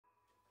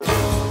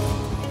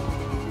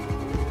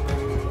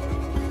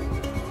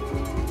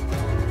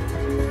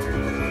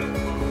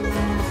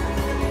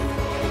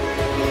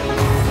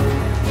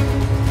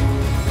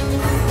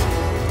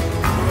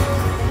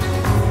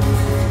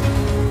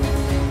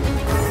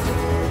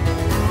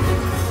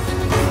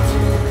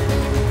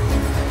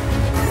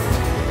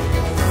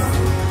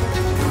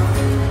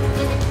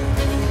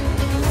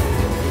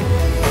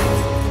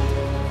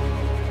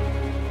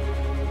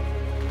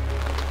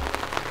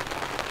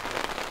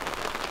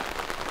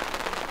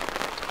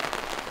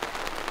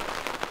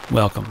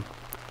Welcome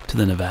to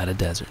the Nevada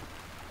desert.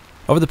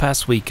 Over the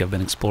past week, I've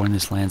been exploring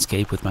this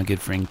landscape with my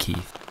good friend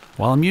Keith.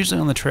 While I'm usually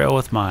on the trail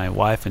with my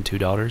wife and 2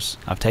 daughters,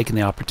 I've taken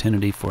the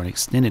opportunity for an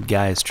extended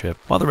guys trip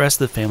while the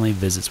rest of the family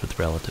visits with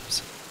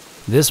relatives.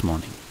 This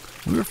morning,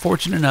 we were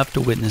fortunate enough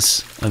to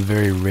witness a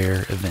very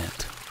rare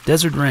event.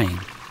 Desert rain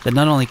that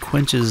not only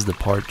quenches the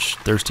parched,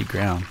 thirsty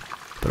ground,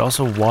 but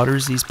also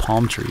waters these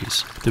palm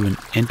trees through an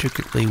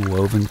intricately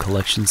woven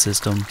collection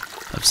system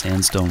of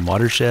sandstone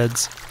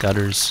watersheds,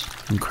 gutters,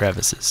 and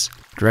crevices,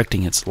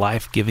 directing its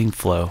life-giving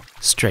flow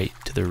straight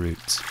to the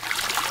roots.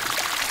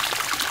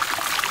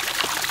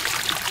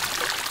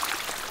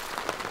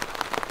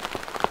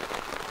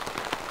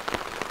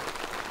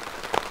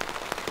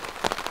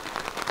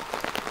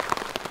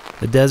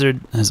 The desert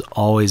has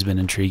always been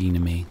intriguing to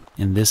me,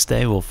 and this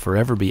day will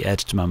forever be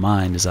etched in my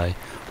mind as I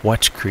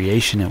watch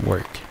creation at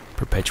work,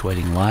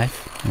 perpetuating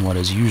life in what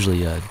is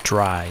usually a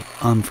dry,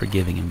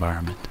 unforgiving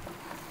environment.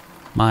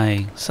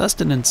 My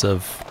sustenance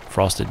of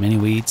frosted mini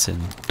wheats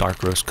and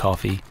dark roast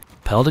coffee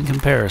paled in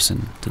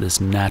comparison to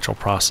this natural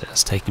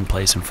process taking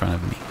place in front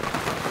of me.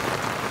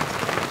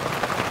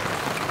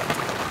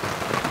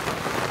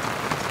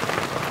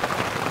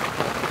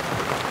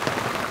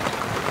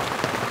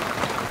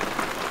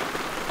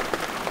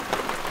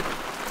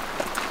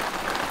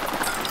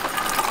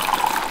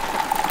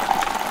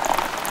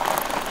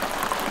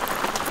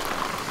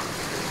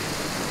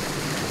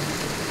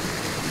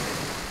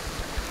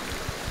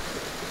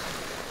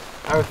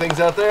 How are things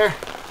out there?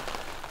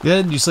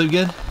 Good? You sleep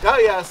good? Oh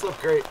yeah, I slept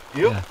great.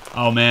 You? Yeah.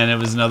 Oh man, it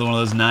was another one of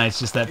those nights,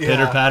 just that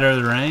pitter patter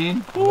of the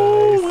rain.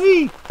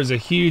 Nice. There's a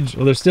huge,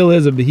 well there still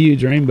is a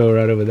huge rainbow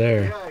right over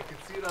there. Yeah, I can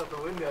see it out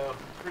the window.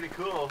 It's pretty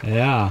cool.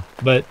 Yeah,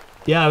 but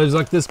yeah, it was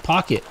like this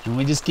pocket, and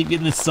we just keep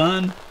getting the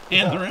sun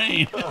and the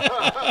rain.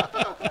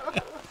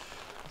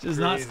 Just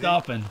not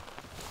stopping.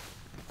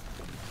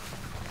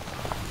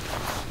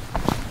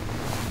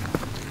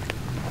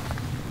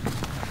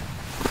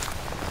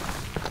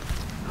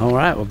 All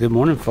right, well, good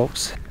morning,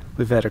 folks.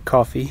 We've had our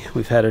coffee,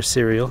 we've had our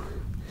cereal,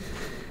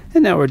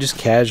 and now we're just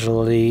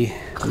casually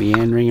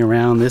meandering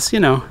around this,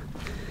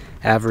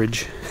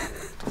 average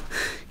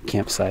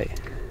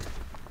campsite.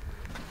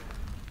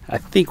 I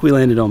think we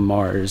landed on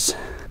Mars.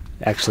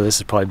 Actually, this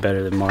is probably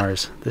better than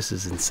Mars. This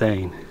is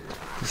insane.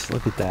 Just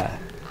look at that.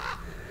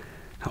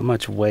 How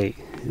much weight.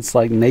 It's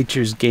like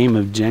nature's game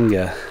of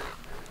Jenga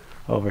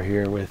over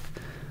here with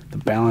the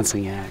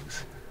balancing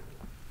acts.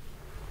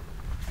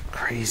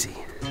 Crazy.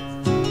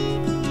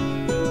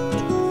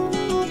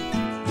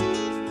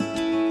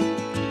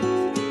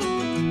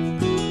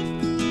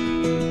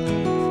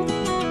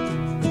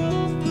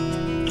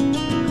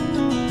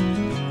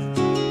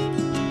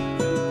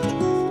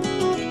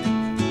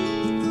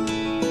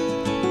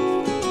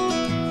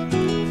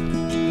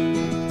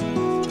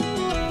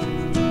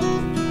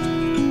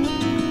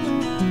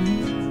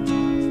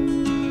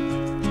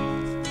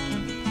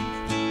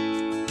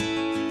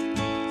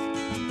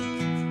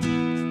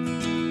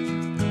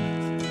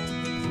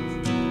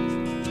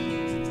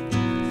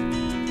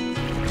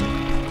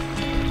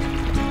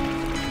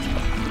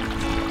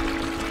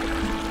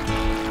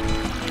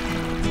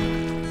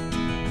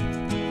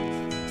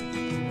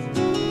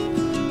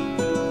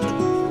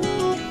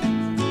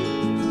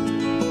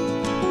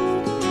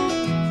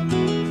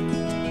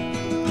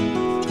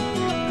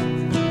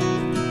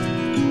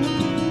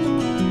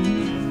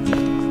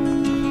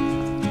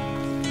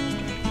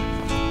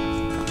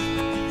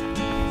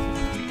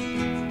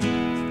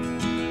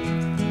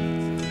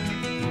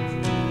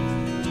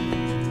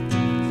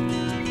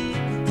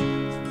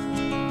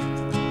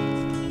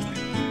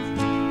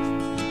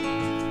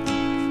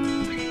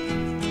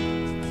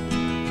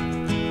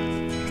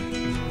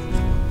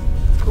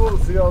 Cool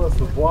to see all this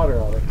with water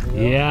on it. You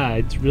know? Yeah,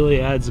 it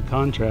really adds a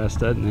contrast,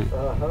 doesn't it?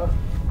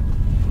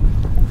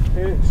 And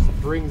it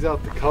just brings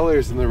out the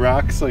colors in the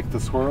rocks, like the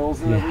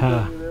swirls and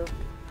everything. You know?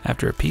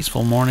 After a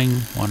peaceful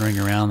morning wandering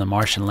around the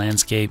Martian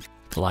landscape,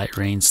 the light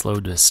rain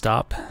slowed to a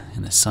stop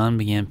and the sun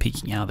began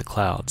peeking out of the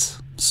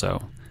clouds.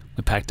 So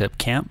we packed up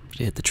camp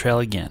to hit the trail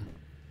again.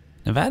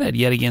 Nevada had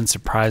yet again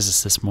surprised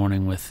us this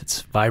morning with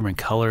its vibrant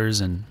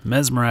colors and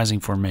mesmerizing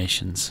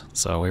formations,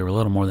 so we were a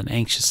little more than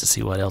anxious to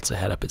see what else it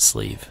had up its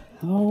sleeve.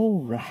 All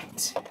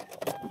right.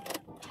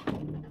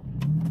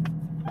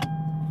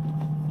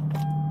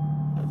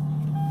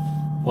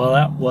 Well,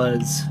 that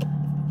was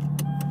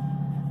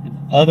an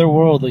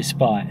otherworldly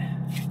spot.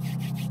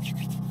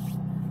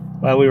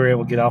 Well, we were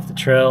able to get off the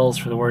trails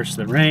for the worst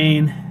of the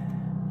rain.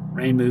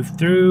 Rain moved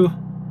through.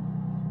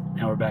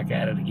 Now we're back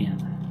at it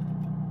again.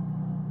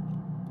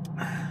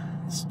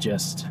 It's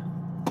just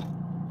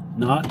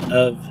not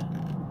of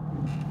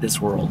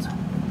this world.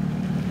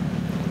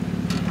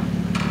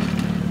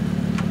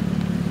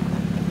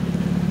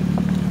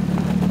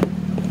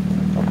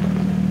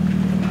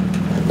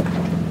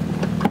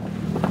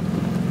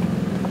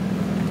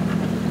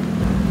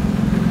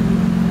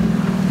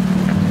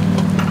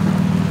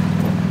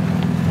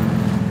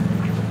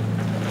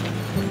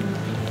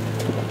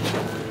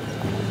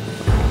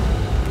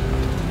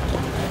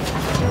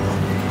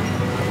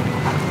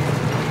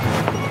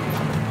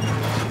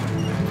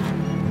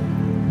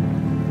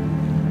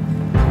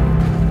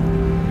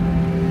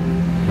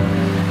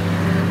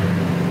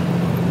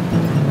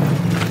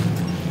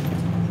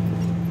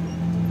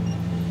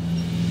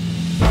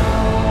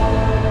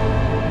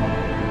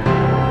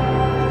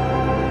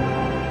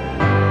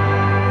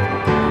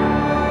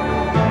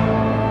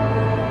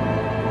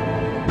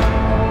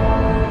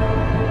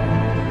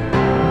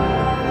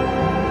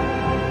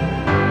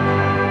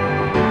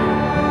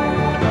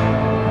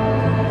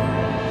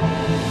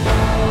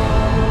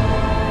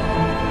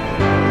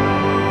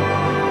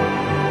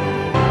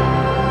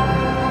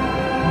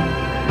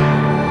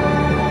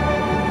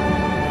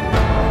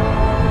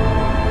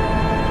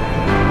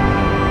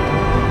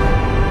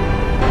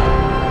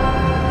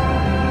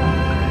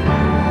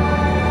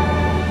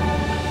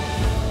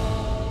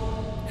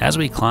 As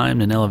we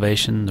climbed in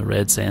elevation, the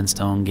red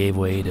sandstone gave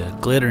way to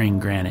glittering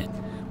granite,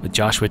 with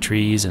Joshua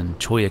trees and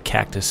cholla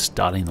cactus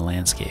dotting the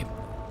landscape.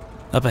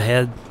 Up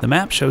ahead, the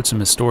map showed some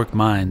historic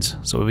mines,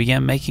 so we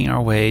began making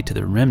our way to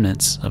the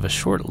remnants of a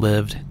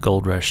short-lived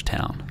gold rush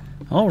town.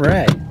 All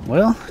right,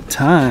 well,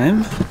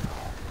 time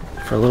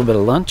for a little bit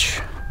of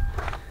lunch.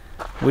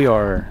 We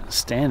are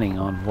standing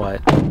on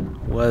what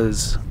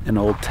was an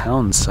old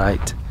town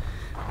site.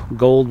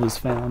 Gold was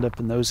found up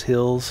in those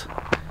hills,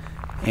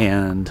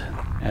 and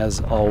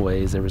as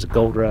always, there was a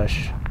gold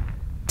rush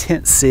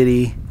tent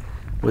city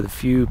with a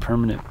few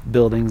permanent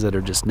buildings that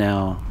are just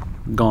now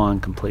gone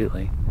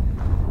completely.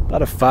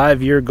 About a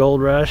 5-year gold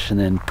rush, and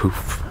then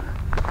poof,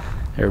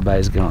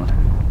 everybody's gone.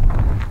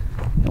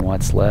 And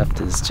what's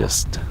left is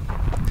just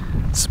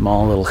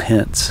small little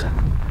hints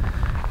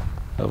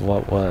of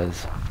what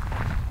was.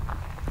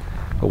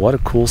 But what a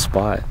cool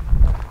spot.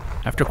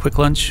 After a quick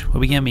lunch,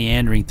 we began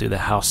meandering through the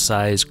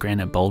house-sized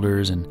granite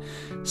boulders and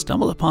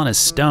stumbled upon a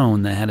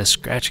stone that had us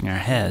scratching our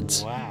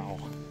heads. Wow.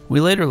 We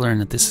later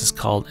learned that this is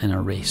called an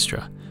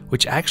arastra,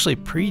 which actually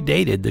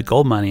predated the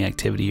gold mining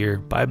activity here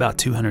by about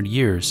 200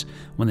 years,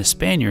 when the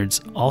Spaniards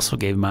also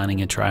gave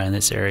mining a try in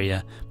this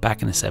area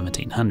back in the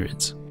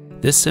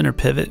 1700s. This center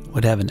pivot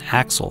would have an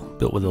axle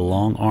built with a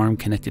long arm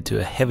connected to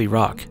a heavy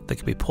rock that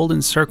could be pulled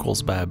in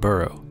circles by a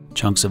burrow.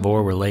 Chunks of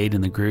ore were laid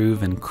in the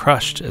groove and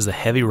crushed as the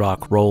heavy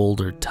rock rolled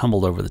or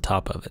tumbled over the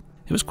top of it.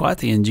 It was quite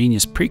the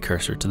ingenious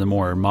precursor to the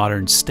more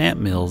modern stamp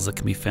mills that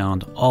can be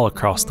found all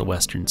across the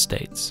western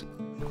states.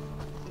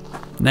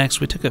 Next,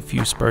 we took a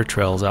few spur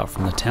trails out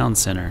from the town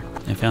center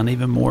and found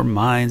even more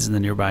mines in the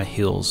nearby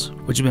hills,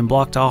 which have been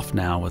blocked off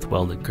now with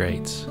welded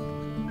grates.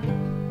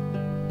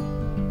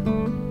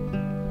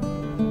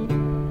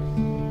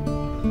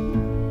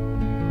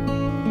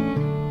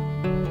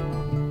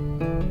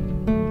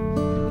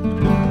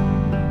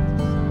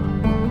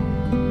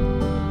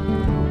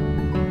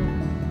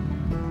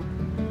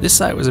 This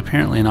site was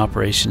apparently in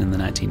operation in the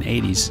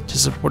 1980s to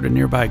support a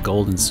nearby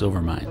gold and silver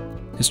mine.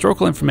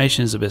 Historical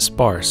information is a bit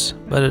sparse,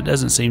 but it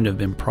doesn't seem to have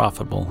been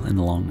profitable in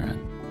the long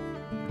run.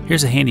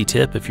 Here's a handy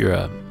tip if you're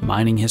a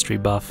mining history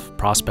buff,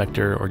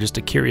 prospector, or just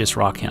a curious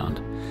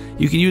rockhound.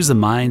 You can use the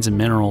Mines and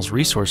Minerals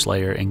resource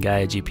layer in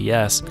Gaia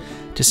GPS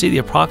to see the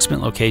approximate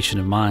location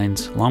of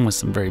mines along with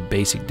some very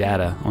basic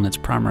data on its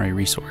primary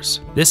resource.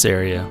 This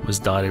area was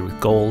dotted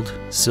with gold,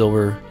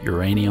 silver,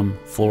 uranium,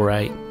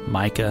 fluorite,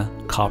 mica,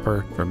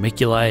 copper,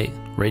 vermiculite,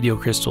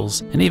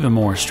 radiocrystals, and even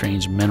more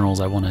strange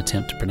minerals I won't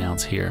attempt to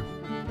pronounce here.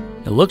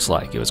 It looks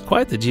like it was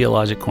quite the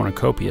geologic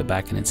cornucopia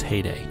back in its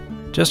heyday.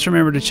 Just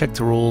remember to check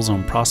the rules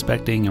on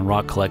prospecting and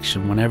rock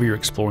collection whenever you're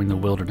exploring the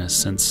wilderness,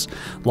 since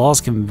laws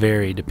can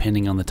vary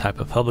depending on the type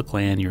of public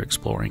land you're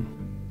exploring.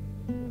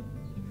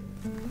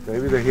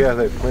 Maybe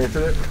they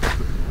planted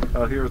it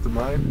out here at the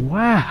mine.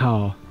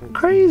 Wow,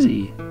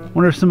 crazy.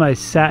 Wonder if somebody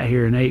sat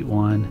here and ate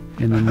one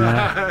and then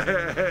that.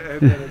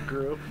 And then it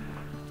grew.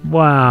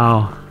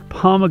 Wow,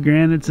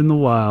 pomegranates in the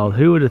wild.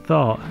 Who would have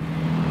thought?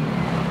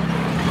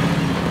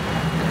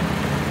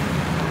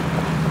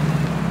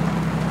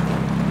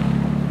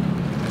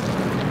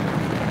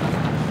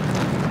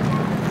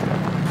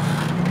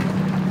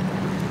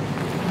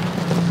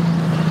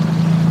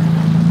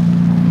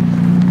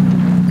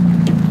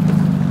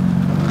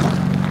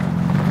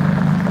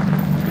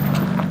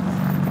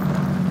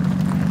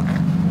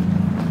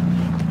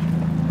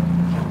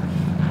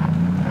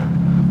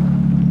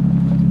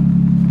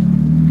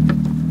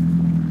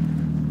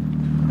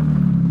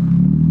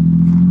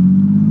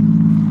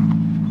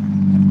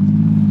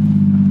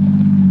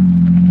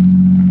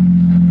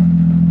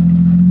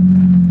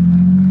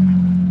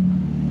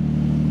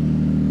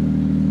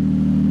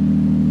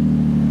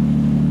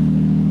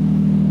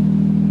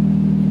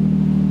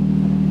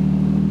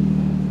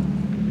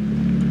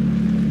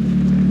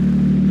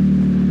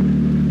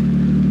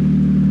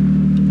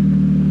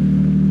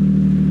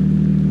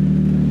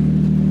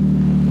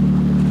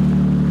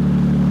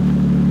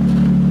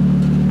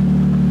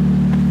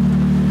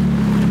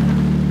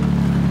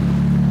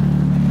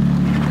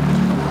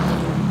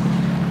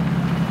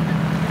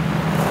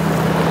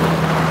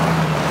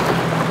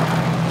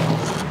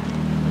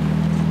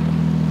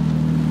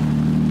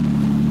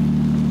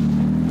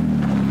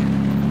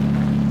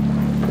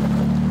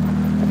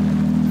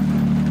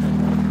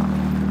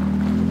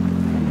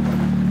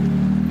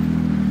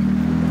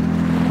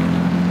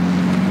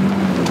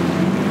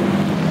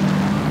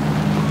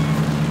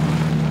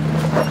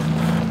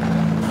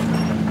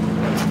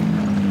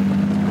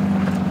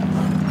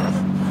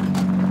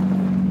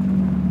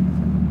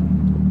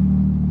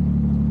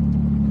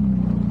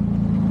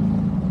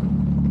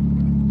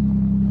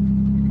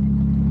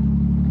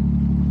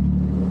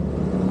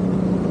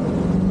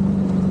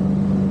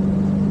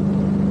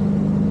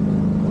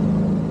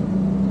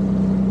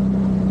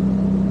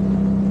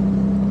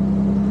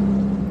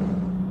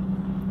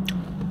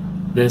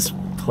 This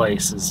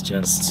place is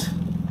just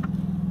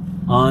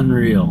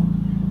unreal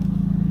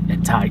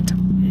and tight.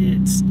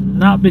 It's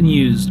not been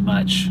used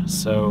much,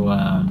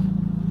 so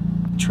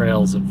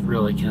trails have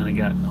really kind of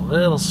gotten a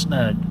little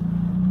snug.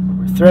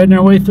 We're threading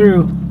our way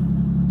through.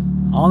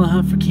 On the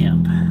hunt for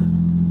camp.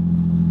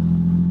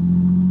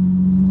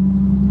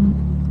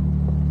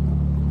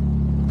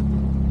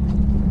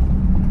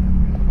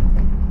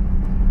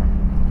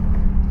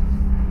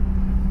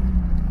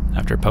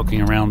 After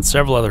poking around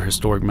several other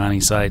historic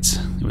mining sites,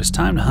 it was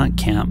time to hunt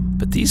camp,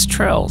 but these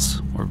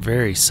trails were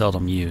very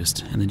seldom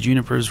used, and the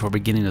junipers were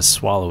beginning to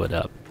swallow it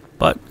up.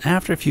 But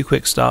after a few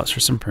quick stops for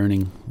some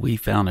pruning, we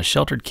found a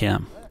sheltered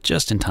camp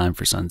just in time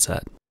for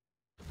sunset.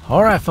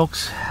 Alright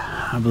folks,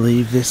 I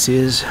believe this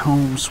is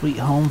home sweet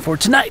home for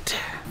tonight.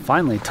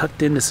 Finally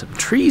tucked into some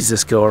trees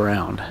this go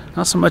around.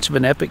 Not so much of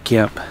an epic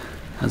camp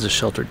as a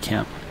sheltered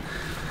camp,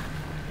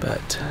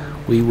 but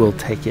we will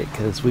take it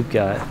because we've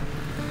got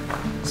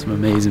some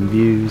amazing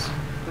views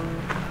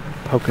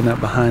poking up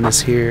behind us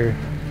here.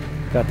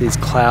 Got these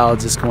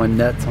clouds just going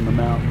nuts on the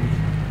mountain.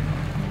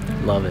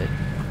 Love it.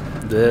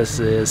 This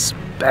is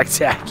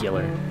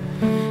spectacular.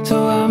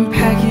 So I'm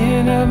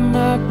packing up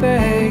my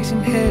bags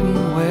and heading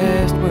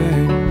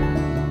westward,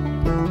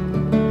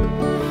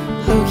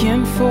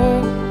 looking for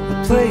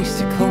a place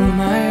to call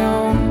my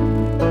own.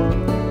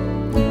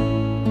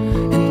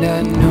 And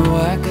I know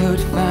I could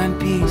find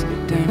peace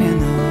down in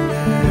the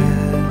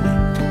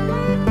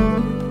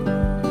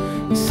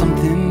valley.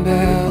 Something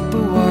about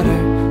the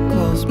water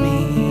calls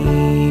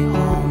me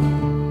home.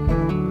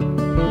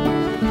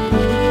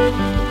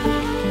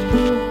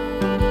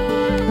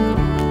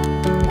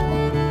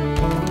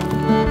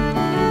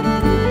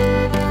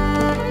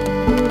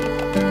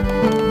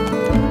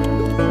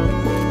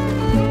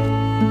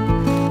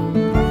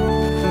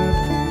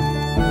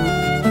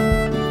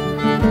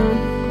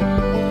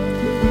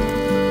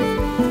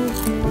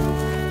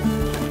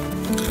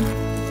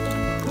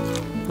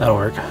 That'll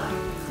work.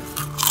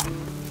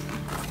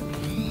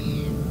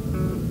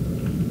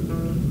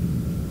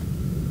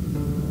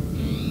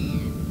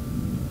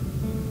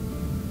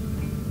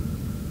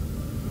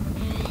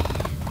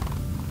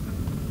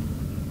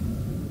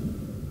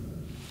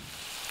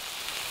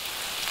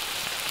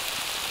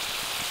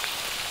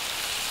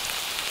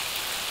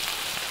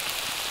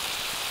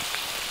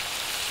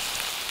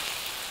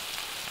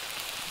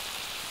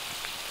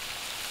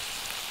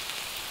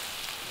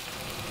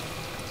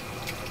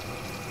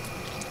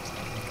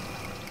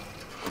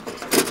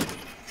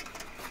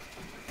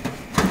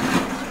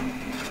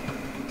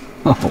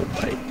 Oh,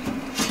 wait.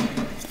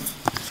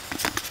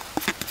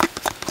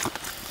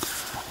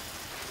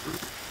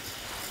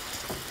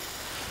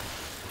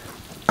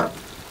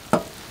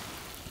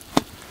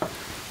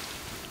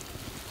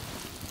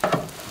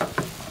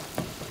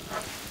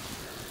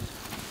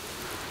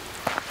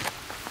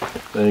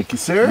 Thank you,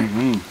 sir.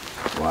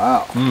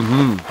 Wow.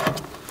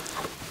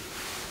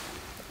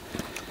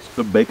 It's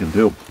good bacon,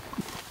 too.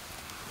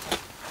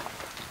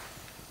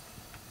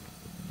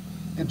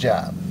 Good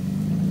job.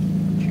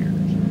 Cheers.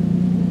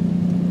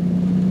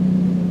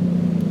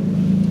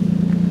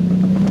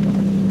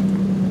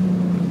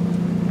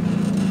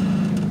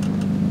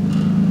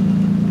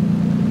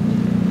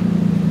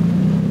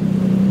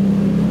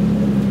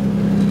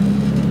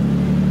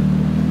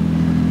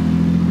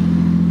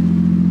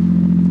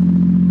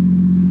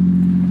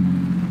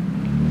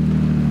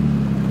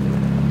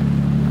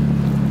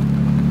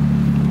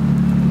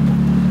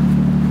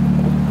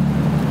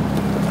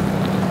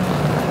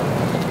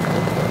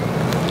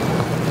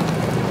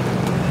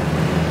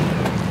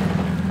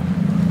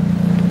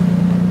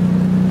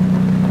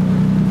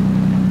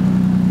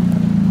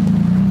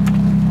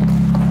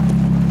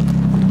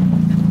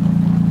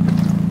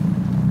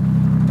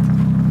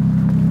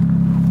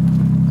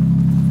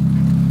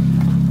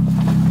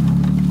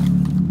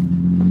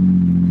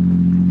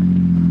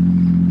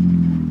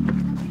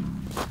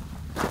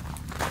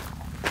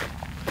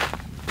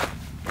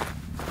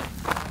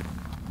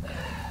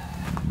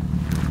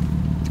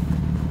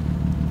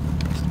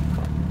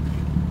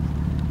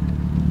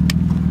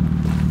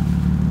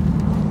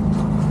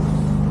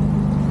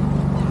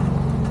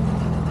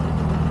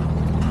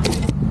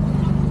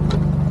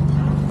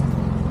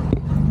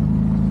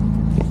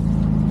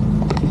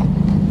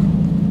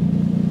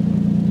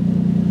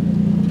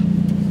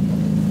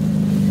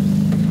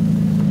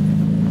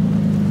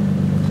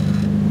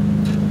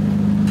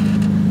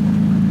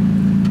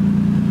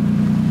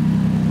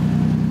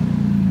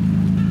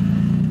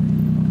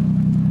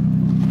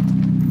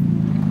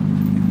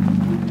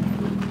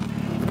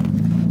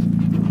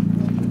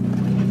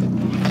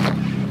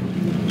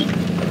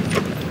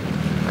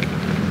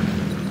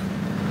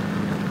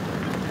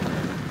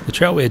 The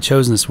trail we had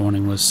chosen this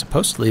morning was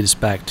supposed to lead us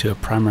back to a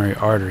primary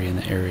artery in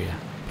the area,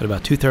 but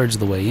about 2/3 of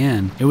the way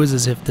in, it was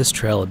as if this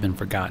trail had been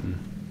forgotten.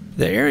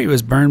 The area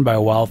was burned by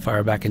a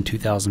wildfire back in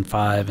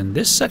 2005, and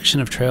this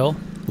section of trail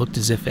looked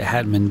as if it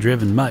hadn't been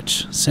driven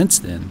much since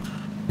then.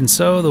 And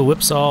so the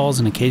whipsaws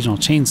and occasional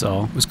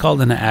chainsaw was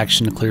called into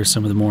action to clear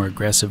some of the more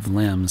aggressive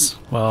limbs,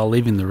 while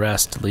leaving the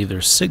rest to leave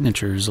their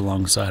signatures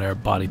alongside our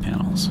body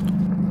panels.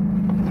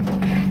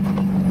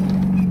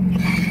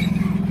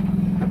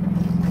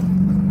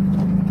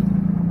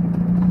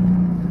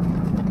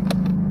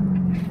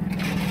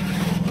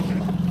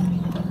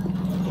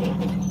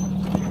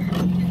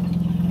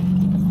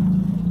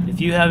 If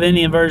Do you have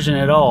any aversion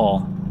at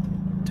all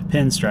to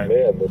pinstripe?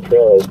 Man, the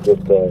trail has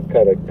just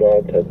kind of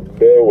gone to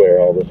nowhere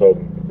all of a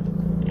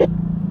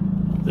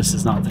sudden. This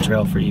is not the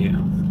trail for you.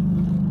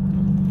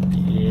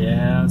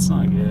 Yeah, it's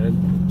not good.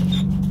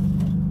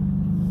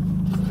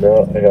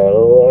 No, I got a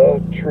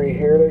little tree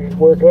here to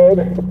work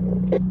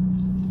on.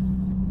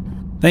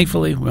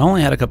 Thankfully, we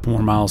only had a couple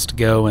more miles to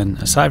go, and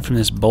aside from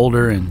this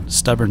boulder and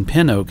stubborn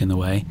pin oak in the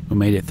way, we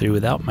made it through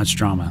without much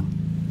drama,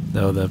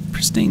 though the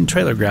pristine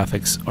trailer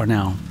graphics are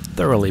now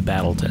thoroughly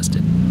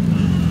battle-tested.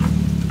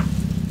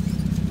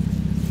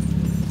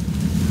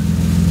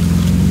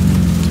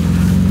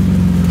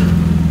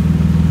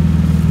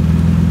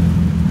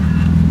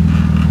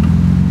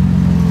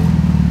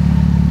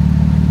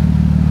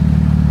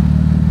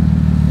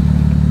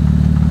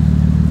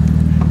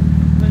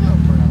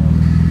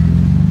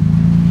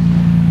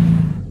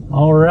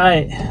 All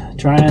right,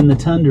 trying the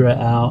Tundra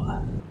out.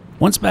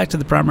 Once back to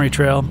the primary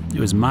trail, it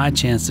was my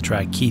chance to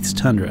try Keith's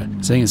Tundra,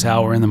 seeing as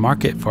how we're in the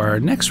market for our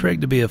next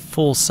rig to be a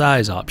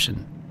full-size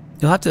option.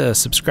 You'll have to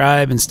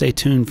subscribe and stay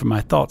tuned for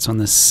my thoughts on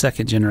this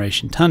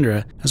second-generation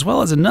Tundra, as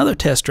well as another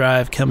test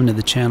drive coming to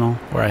the channel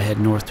where I head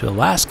north to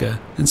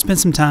Alaska and spend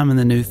some time in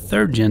the new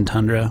third-gen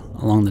Tundra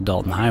along the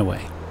Dalton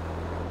Highway.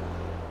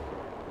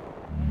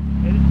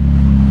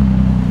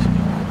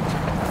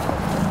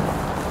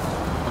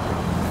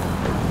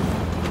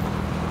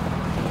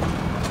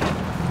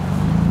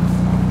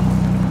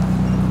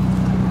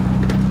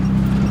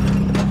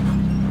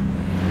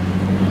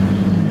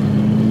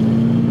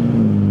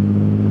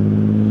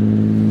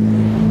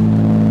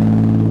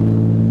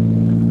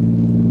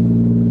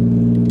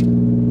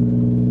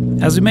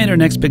 As we made our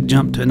next big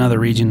jump to another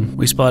region,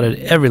 we spotted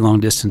every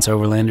long-distance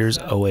overlander's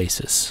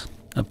oasis,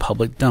 a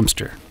public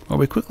dumpster, where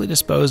we quickly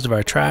disposed of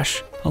our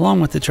trash,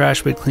 along with the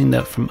trash we'd cleaned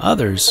up from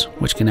others,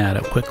 which can add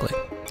up quickly.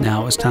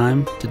 Now it was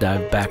time to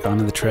dive back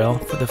onto the trail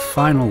for the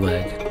final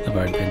leg of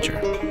our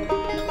adventure.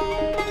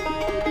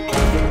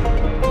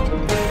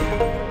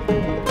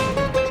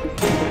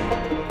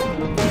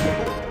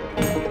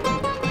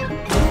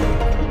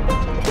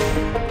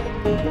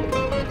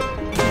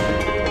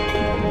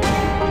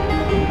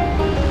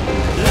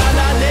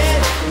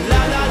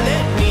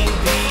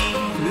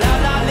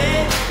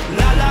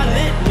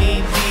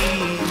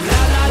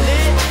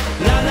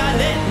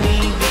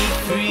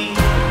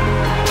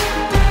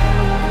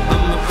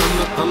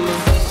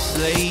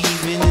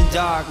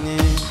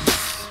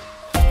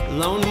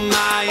 Alone in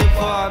my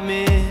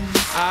apartment,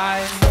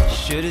 I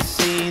should have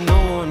seen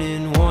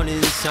the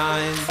warning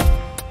sign.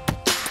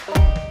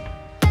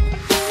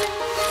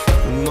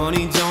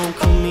 Money don't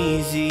come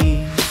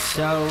easy,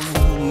 so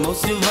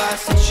most of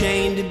us are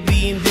chained to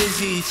being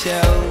busy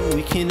till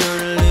we can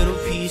earn a little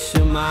piece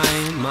of my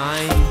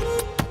mind.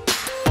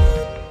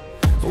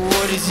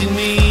 What does it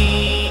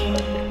mean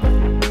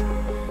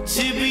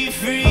to be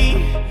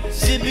free?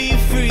 To be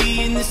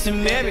free in this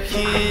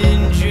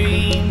American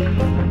dream.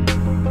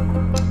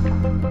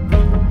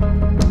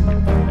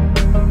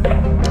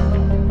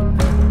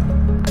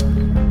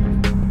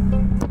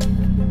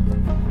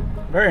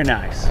 Very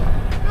nice.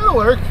 It'll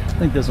work. I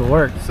think this will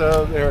work.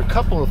 So there are a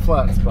couple of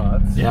flat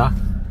spots. Yeah.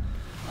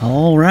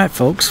 All right,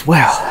 folks.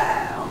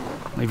 Well,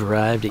 we've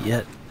arrived at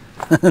yet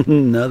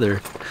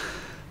another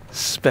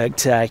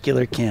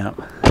spectacular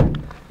camp.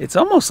 It's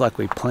almost like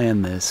we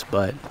planned this,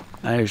 but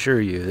I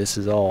assure you, this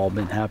has all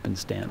been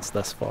happenstance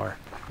thus far.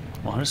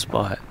 What a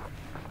spot.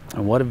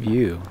 And what a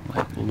view.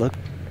 Like, look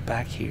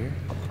back here.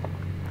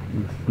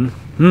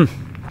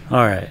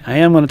 All right, I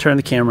am going to turn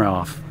the camera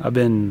off. I've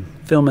been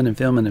filming, and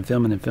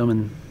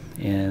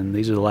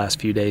these are the last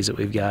few days that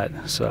we've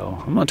got. So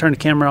I'm going to turn the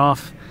camera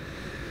off,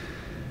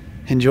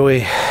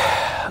 enjoy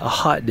a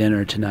hot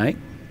dinner tonight,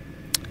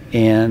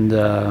 and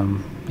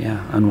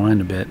yeah,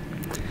 unwind a bit.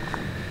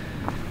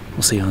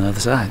 We'll see you on the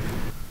other side.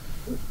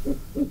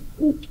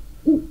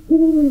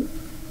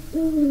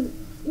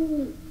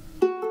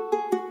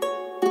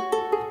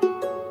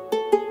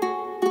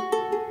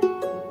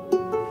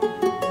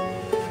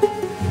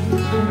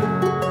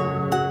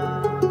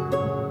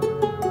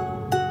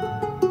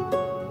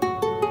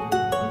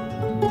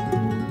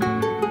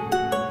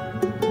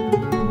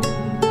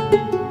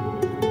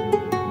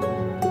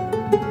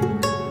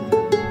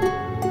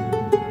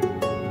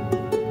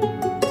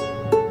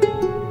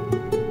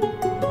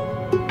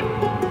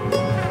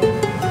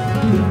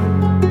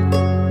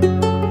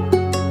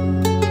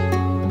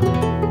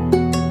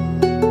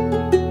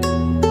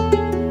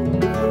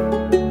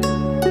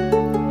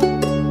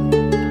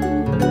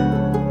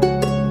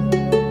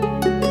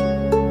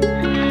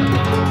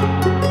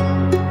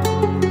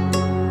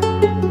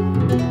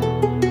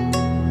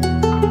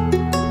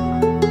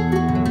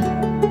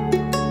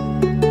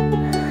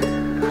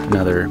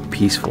 Another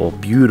peaceful,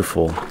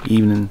 beautiful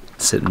evening,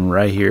 sitting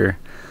right here,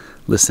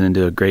 listening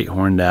to a great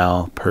horned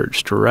owl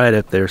perched right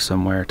up there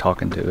somewhere,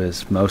 talking to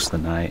us most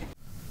of the night.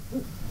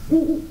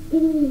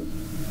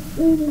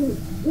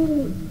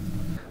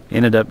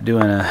 Ended up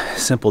doing a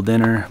simple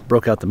dinner,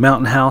 broke out the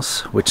mountain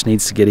house, which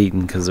needs to get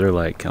eaten because they're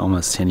like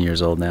almost 10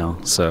 years old now.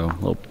 So a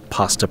little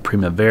pasta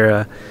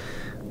primavera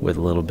with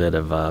a little bit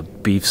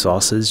of beef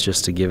sauces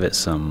just to give it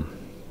some,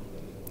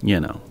 you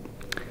know,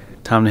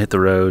 time to hit the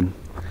road.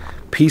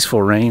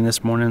 Peaceful rain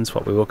this morning is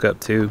what we woke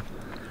up to.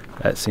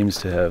 That seems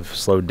to have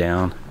slowed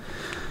down.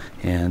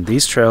 And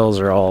these trails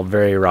are all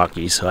very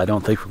rocky, so I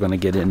don't think we're going to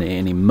get into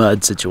any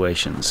mud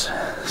situations.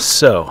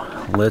 So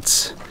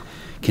let's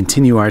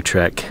continue our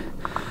trek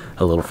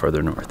a little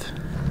further north.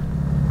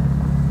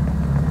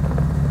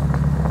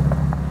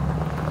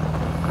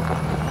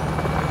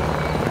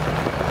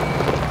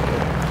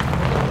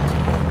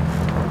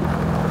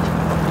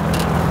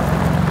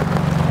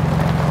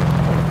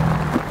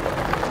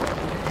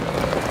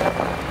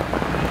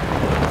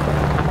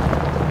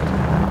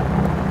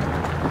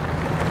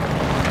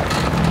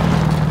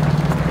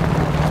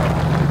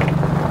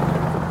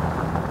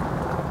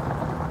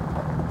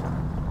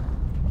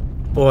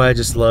 Boy, I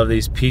just love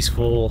these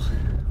peaceful,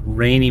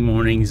 rainy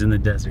mornings in the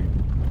desert.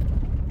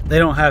 They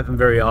don't happen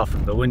very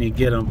often, but when you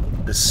get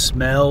them, the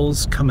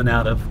smells coming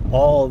out of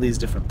all these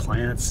different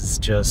plants is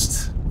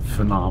just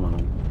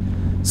phenomenal.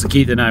 So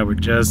Keith and I were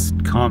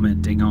just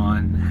commenting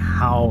on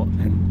how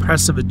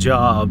impressive a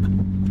job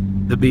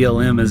the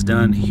BLM has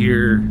done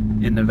here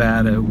in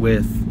Nevada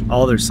with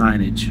all their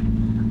signage.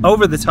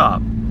 Over the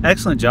top.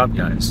 Excellent job,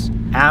 guys.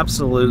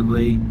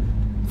 Absolutely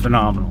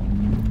phenomenal.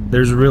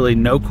 There's really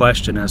no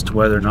question as to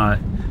whether or not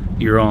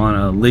you're on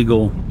a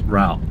legal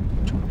route.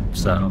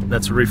 So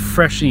that's a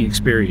refreshing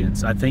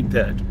experience. I think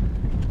that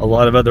a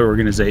lot of other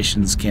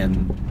organizations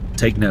can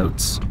take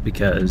notes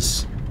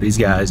because these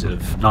guys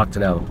have knocked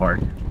it out of the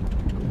park.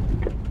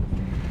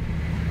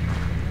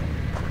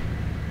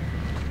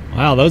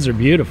 Wow, those are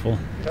beautiful.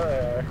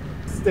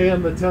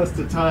 Stand the test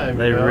of time.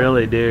 They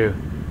really do.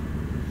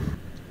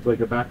 It's like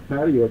a back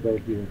patio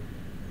back here.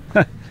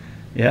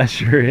 Yeah,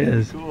 sure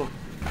is. Cool.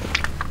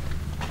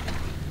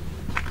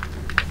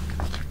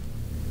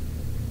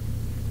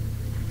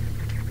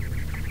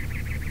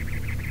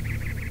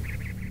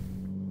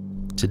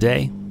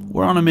 Today,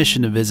 we're on a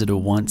mission to visit a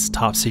once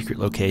top-secret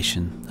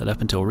location that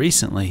up until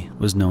recently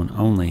was known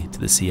only to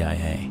the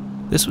CIA.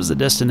 This was a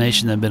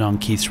destination that had been on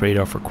Keith's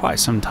radar for quite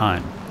some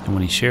time, and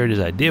when he shared his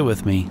idea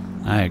with me,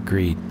 I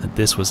agreed that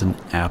this was an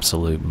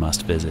absolute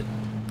must-visit.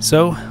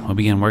 So, we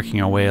began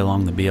working our way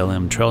along the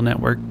BLM trail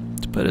network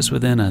to put us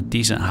within a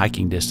decent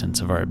hiking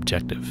distance of our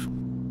objective.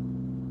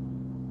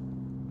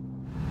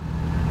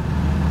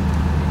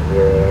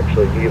 We're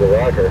actually need a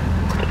locker.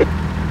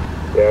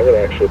 Yeah, I'm going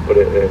to actually put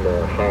it in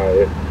high.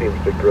 It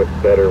seems to grip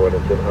better when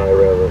it's in high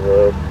rather than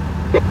low.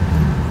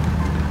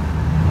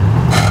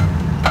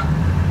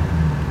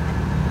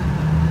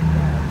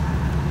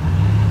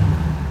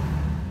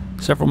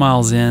 Several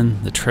miles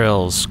in, the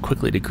trails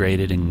quickly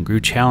degraded and grew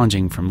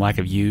challenging from lack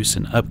of use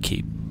and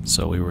upkeep,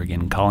 so we were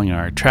again calling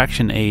our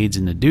traction aids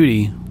into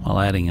duty while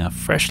adding a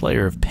fresh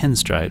layer of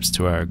pinstripes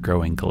to our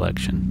growing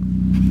collection.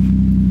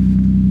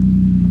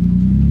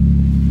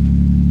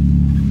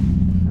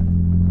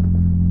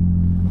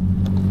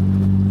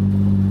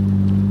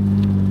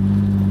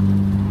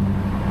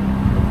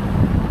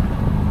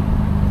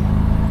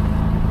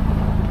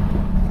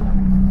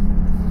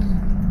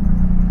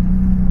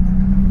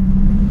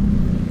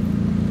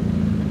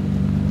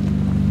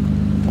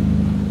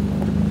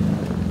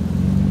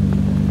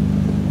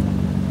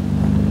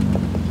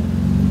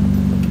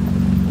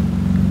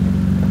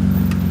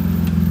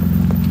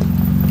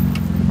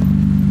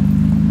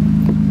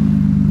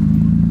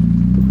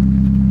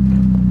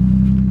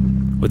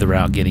 With the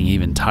route getting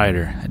even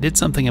tighter, I did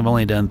something I've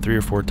only done 3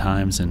 or 4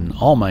 times in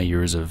all my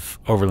years of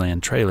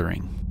overland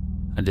trailering.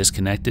 I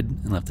disconnected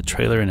and left the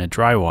trailer in a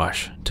dry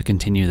wash to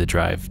continue the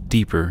drive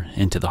deeper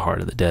into the heart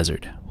of the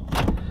desert.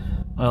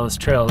 Well, this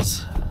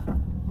trail's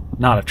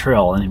not a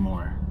trail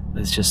anymore.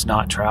 It's just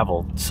not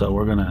traveled, so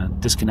we're gonna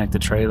disconnect the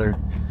trailer,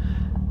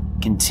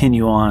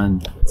 continue on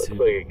Looks like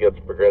it gets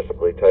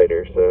progressively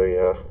tighter, so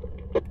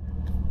yeah.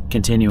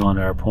 Continue on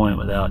to our point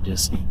without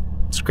just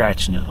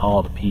scratching it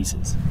all to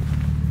pieces.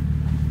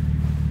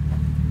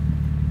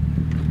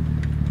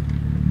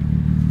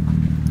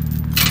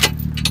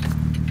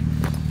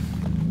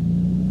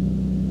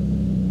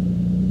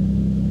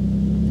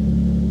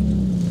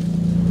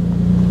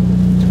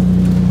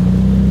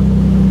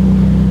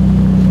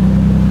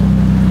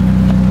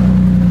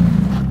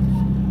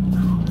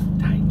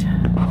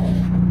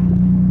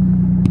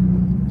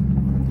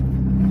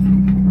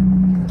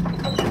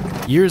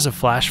 Years of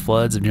flash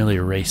floods have nearly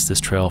erased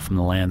this trail from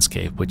the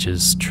landscape, which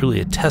is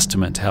truly a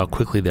testament to how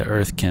quickly the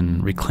earth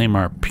can reclaim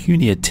our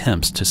puny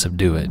attempts to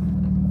subdue it.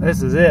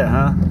 This is it,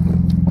 huh?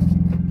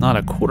 Not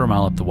a quarter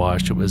mile up the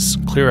wash, it was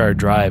clear our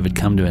drive had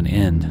come to an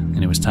end,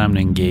 and it was time to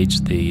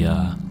engage the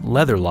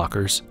leather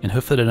lockers and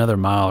hoof it another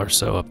mile or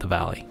so up the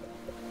valley.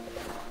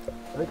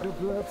 Wake up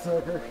to that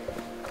sucker.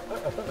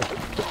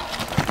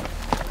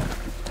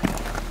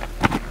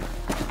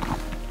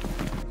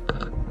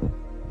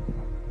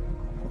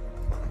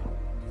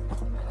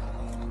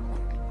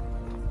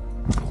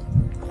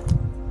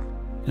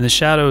 In the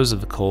shadows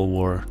of the Cold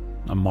War,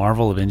 a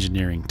marvel of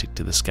engineering took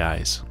to the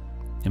skies,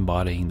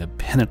 embodying the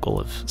pinnacle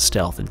of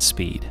stealth and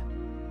speed.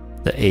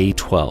 The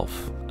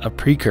A-12, a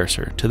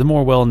precursor to the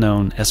more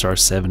well-known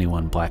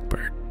SR-71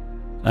 Blackbird.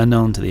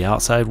 Unknown to the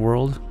outside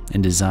world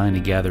and designed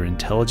to gather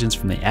intelligence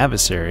from the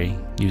adversary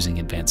using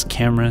advanced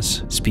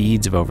cameras,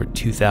 speeds of over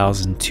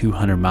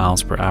 2,200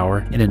 miles per hour,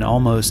 and an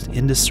almost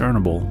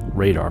indiscernible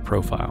radar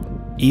profile.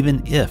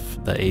 Even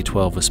if the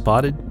A-12 was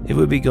spotted, it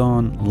would be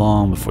gone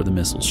long before the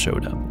missiles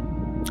showed up.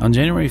 On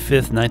January 5,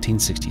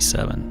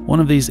 1967, one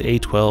of these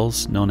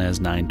A-12s, known as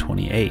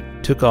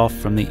 928, took off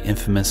from the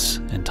infamous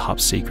and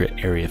top-secret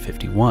Area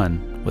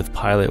 51 with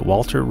pilot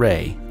Walter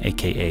Ray,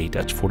 aka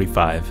Dutch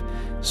 45,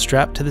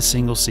 strapped to the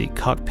single-seat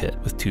cockpit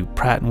with two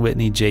Pratt &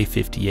 Whitney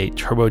J58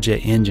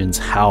 turbojet engines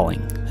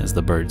howling as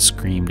the bird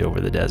screamed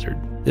over the desert.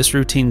 This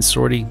routine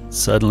sortie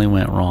suddenly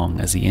went wrong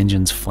as the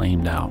engines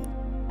flamed out.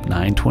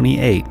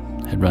 928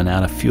 had run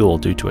out of fuel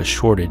due to a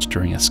shortage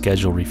during a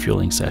scheduled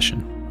refueling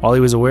session. While he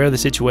was aware of the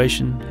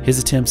situation, his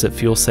attempts at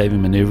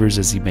fuel-saving maneuvers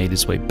as he made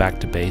his way back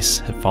to base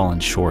had fallen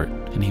short,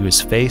 and he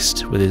was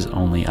faced with his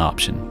only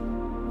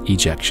option: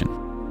 ejection.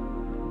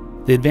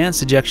 The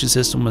advanced ejection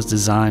system was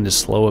designed to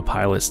slow a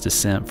pilot's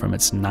descent from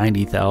its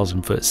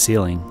 90,000-foot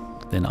ceiling,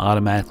 then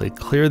automatically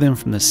clear them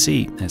from the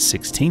seat at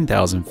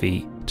 16,000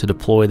 feet to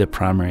deploy the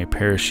primary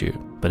parachute.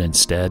 But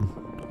instead,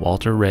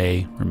 Walter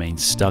Ray remained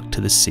stuck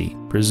to the seat,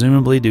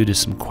 presumably due to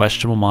some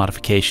questionable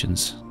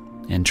modifications,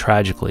 and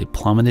tragically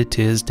plummeted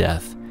to his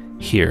death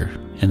here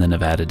in the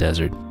Nevada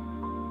desert.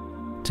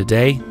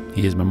 Today,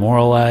 he is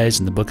memorialized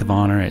in the Book of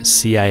Honor at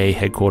CIA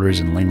headquarters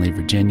in Langley,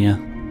 Virginia,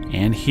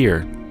 and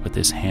here with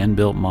this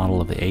hand-built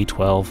model of the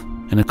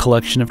A-12 and a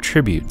collection of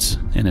tributes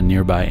in a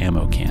nearby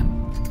ammo can.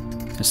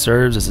 It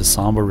serves as a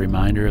somber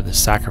reminder of the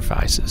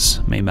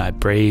sacrifices made by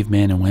brave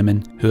men and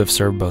women who have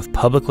served both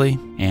publicly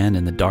and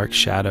in the dark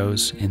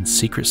shadows in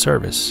secret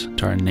service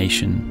to our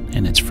nation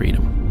and its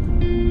freedom.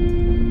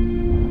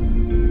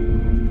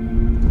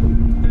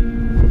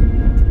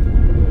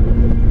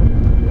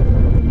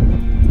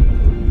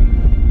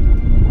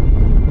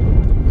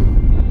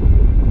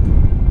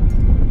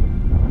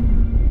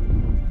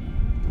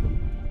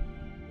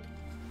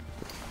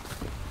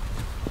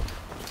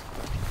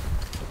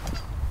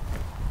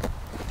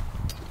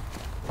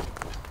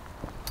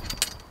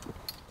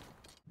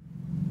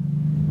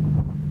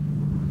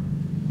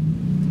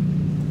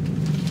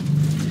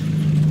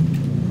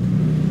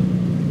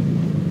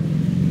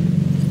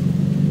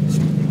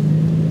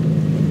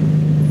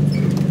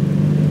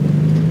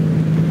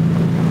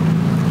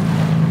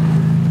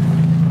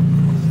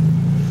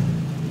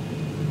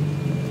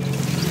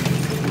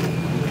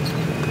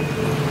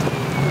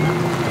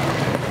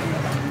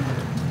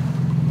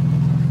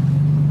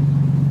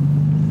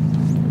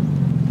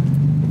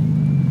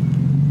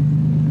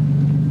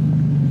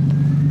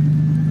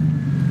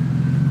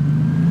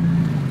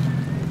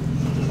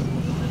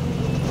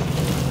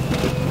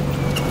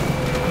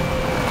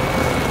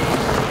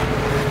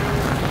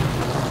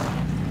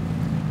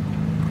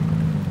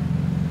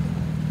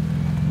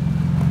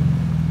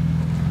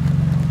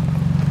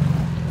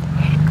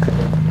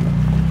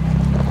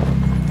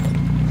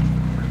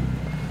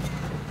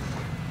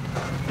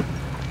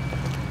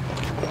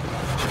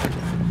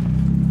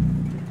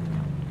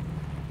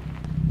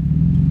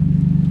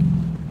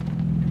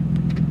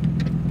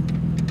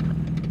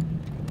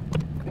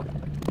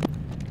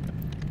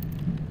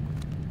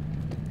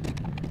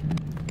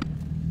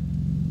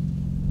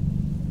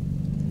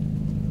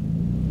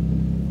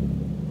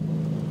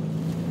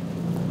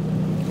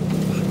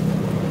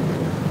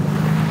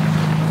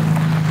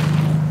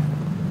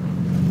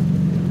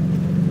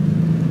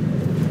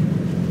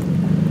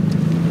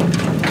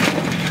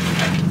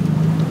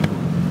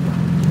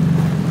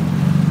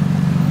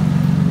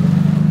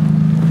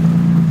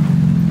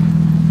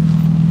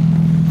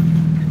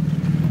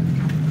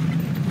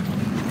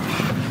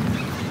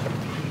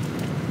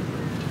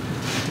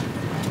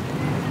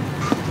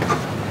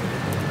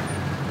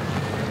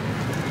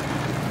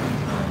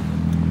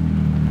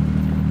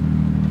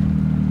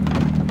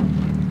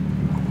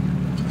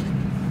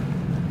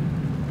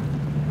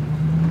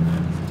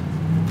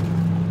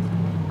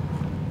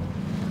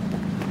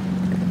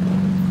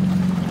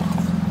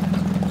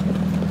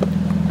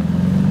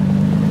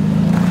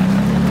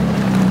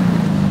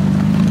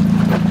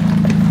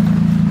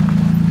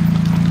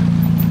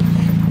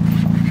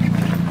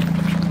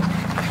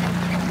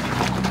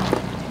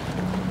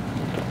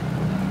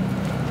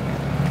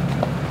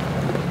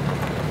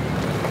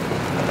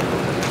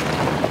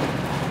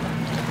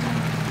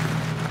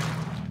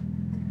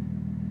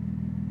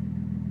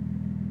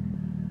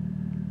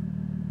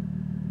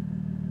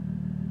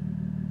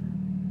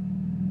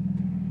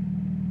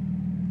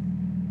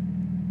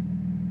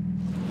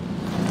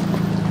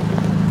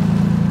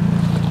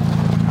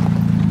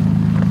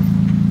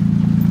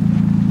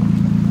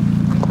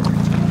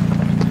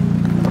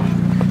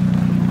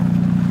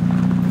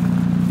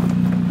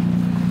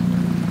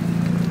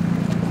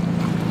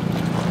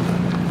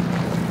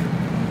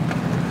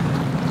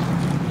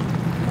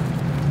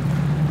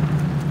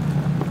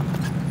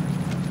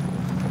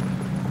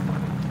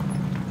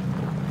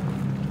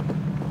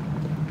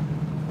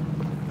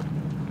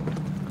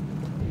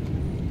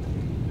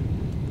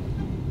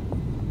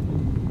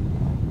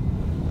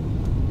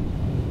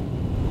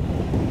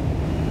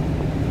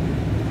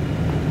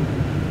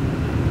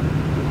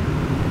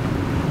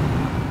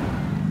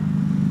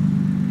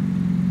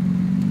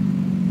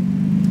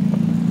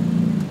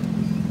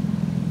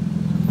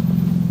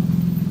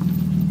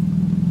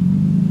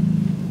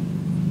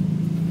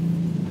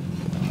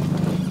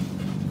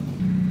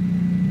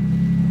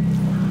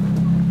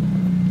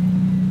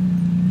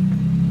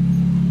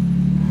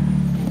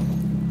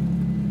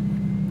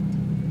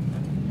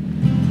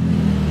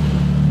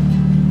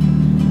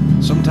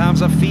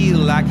 Sometimes I feel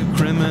like a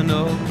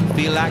criminal,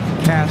 feel like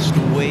a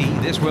castaway.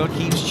 This world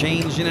keeps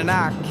changing and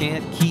I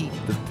can't keep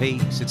the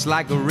pace. It's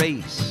like a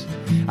race,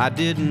 I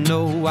didn't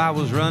know I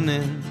was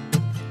running.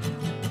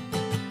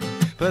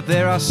 But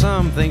there are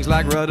some things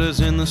like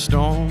rudders in the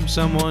storm,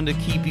 someone to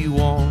keep you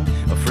warm,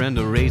 a friend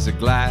to raise a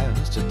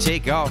glass, to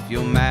take off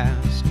your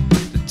mask,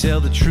 to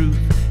tell the truth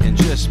and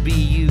just be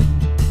you.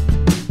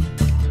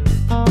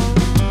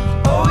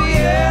 Oh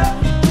yeah,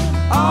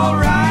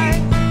 alright,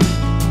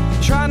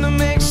 trying to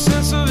make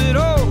sense of it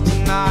all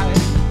tonight.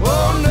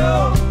 Oh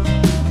no,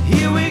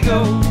 here we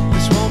go,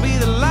 this won't be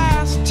the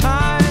last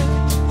time.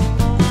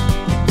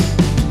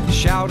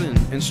 Shouting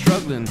and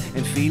struggling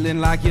and feeling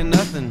like you're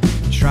nothing,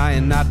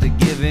 trying not to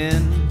give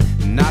in,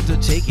 not to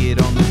take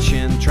it on the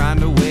chin, trying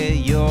to wear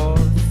your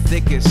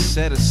thickest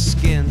set of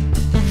skin.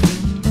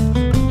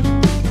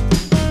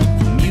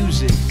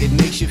 Music, it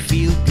makes you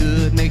feel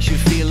good, makes you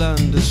feel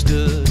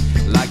understood,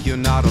 like you're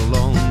not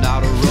alone,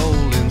 not a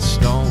rolling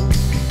stone,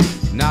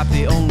 not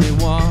the only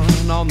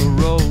one on the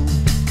road.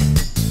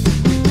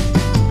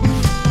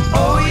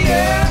 Oh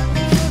yeah,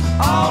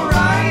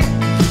 alright,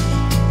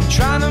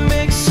 trying to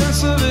make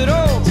sense of it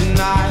all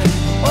tonight.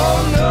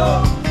 Oh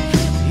no,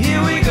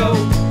 here we go,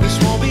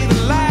 this won't be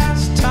the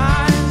last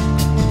time.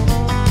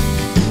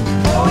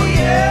 Oh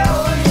yeah,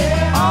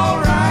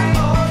 alright,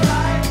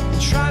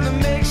 trying to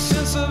make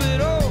sense of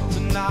it all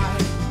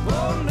tonight.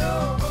 Oh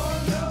no,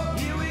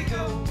 here we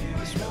go,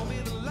 this won't be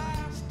the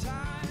last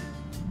time.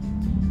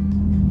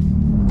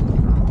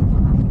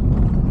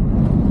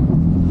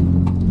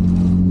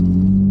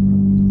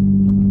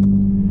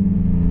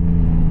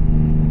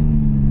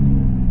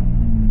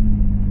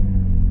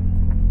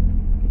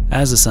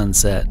 As the sun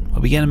set,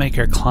 we began to make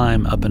our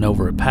climb up and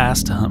over a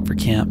pass to hunt for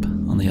camp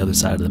on the other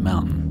side of the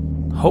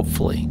mountain,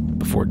 hopefully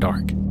before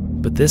dark.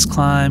 But this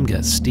climb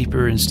got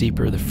steeper and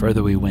steeper the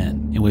further we went,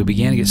 and we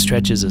began to get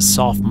stretches of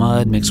soft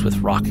mud mixed with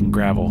rock and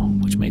gravel,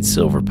 which made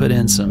Silver put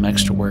in some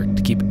extra work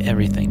to keep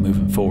everything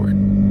moving forward.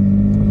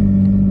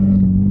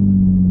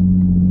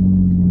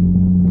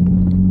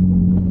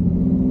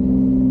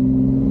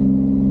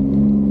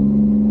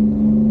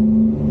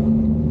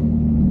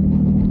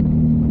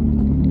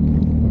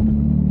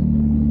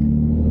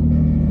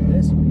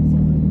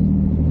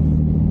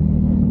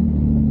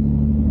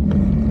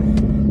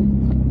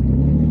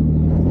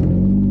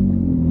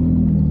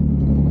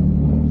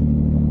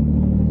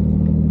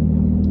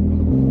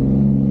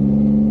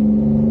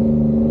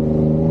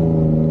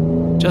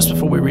 Just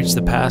before we reached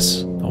the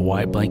pass, a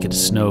white blanket of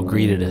snow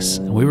greeted us,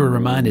 and we were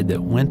reminded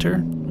that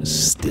winter was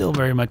still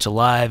very much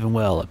alive and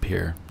well up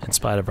here, in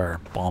spite of our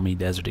balmy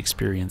desert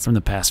experience from the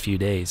past few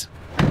days.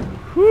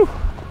 Whew.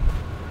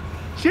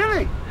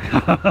 Chilly.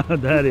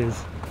 That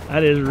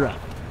is rough.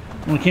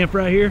 Want to camp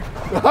right here?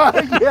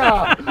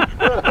 Yeah.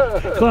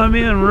 Climb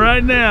in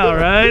right now,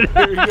 right?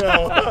 There you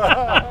go.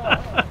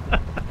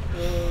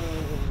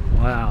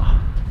 Wow.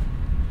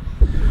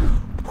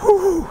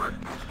 Whew.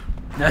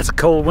 That's a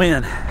cold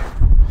wind.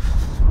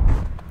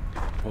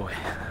 Boy,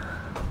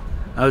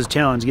 that was a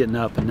challenge getting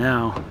up, and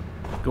now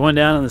going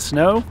down in the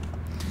snow.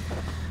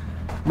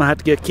 I might have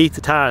to get Keith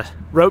to tie a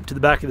rope to the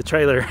back of the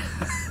trailer.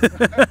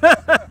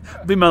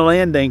 Be my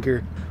land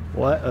anchor.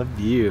 What a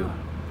view.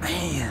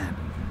 Man,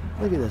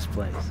 look at this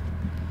place.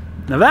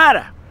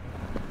 Nevada.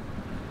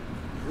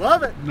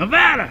 Love it.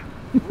 Nevada.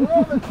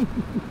 Love it.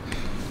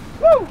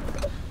 Woo.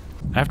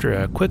 After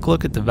a quick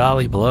look at the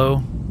valley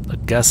below, a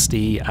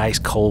gusty,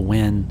 ice-cold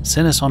wind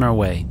sent us on our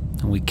way,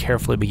 and we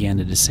carefully began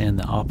to descend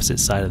the opposite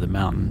side of the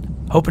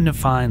mountain, hoping to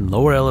find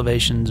lower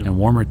elevations and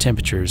warmer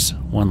temperatures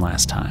one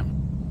last time.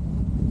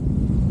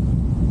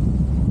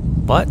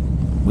 But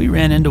we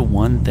ran into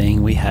one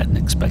thing we hadn't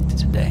expected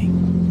today: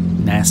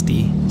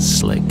 nasty,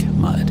 slick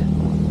mud.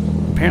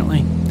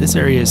 Apparently, this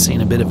area has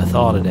seen a bit of a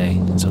thaw today,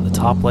 and so the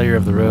top layer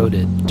of the road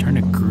had turned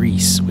to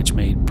grease, which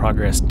made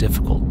progress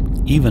difficult,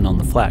 even on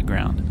the flat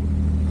ground.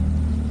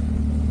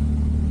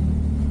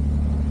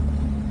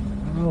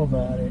 I don't know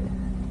about it.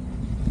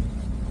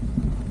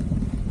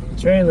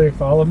 Trailer,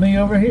 follow me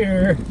over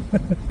here.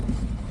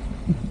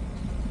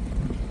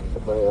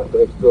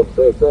 They still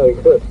say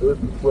thing. This is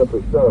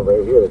slippery stuff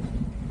right here.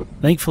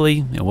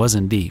 Thankfully, it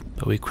wasn't deep,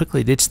 but we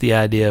quickly ditched the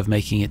idea of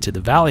making it to the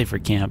valley for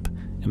camp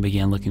and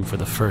began looking for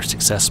the first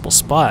accessible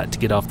spot to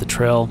get off the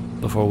trail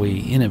before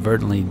we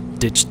inadvertently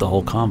ditched the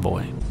whole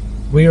convoy.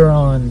 We are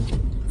on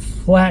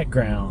flat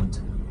ground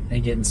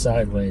and getting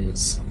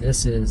sideways.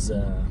 This is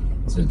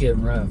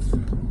getting rough.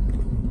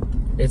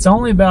 It's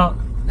only about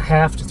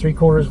 1/2 to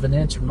 3/4 of an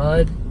inch of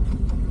mud.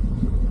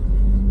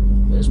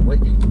 It's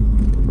wicked.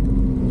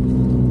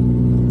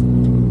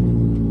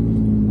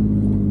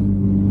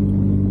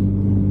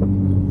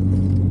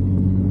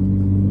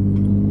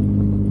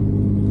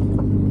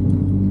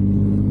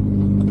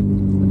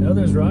 I know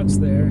there's rocks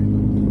there.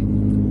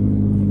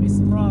 Give me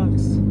some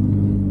rocks.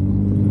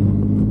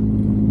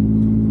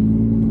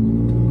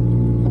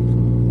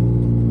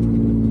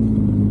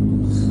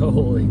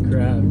 Holy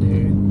crap,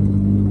 dude.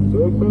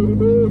 Big, big,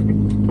 big.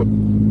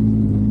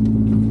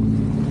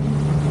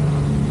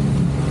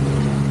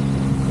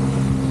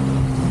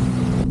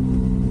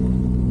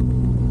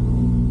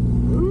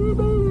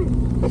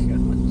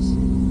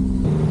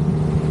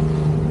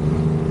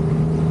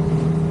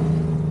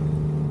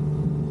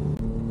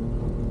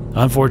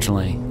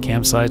 Unfortunately,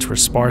 campsites were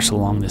sparse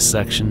along this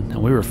section,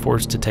 and we were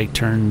forced to take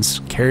turns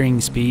carrying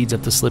speeds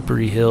up the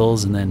slippery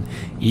hills and then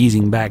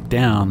easing back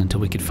down until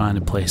we could find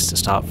a place to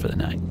stop for the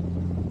night.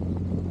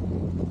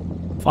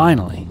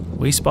 Finally,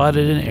 we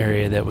spotted an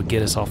area that would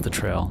get us off the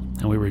trail,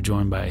 and we were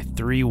joined by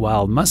 3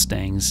 wild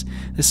Mustangs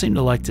that seemed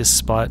to like this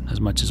spot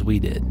as much as we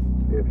did.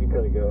 Yeah, if you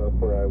kind of go up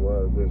where I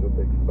was, there's a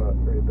big spot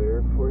right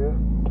there for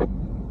you.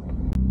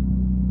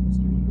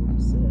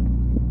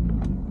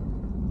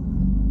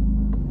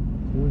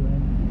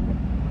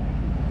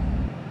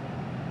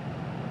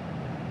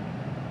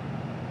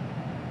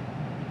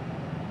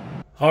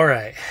 All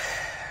right,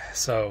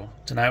 so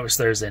tonight was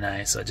Thursday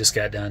night, so I just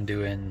got done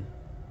doing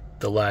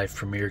the live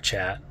premiere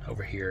chat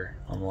over here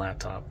on the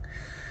laptop.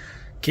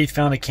 Keith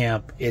found a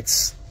camp.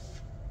 It's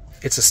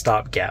a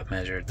stopgap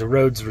measure. The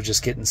roads were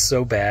just getting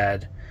so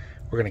bad.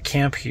 We're gonna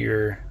camp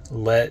here,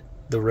 let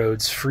the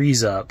roads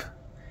freeze up,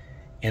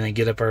 and then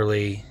get up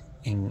early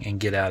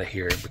and get out of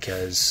here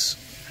because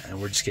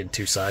we're just getting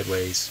too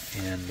sideways.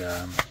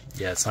 And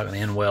yeah, it's not gonna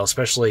end well,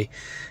 especially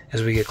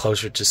as we get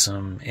closer to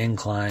some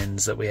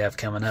inclines that we have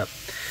coming up.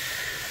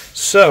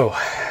 So,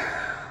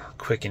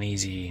 quick and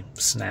easy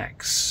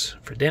snacks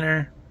for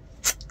dinner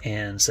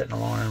and set an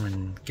alarm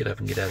and get up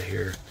and get out of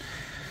here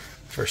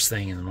first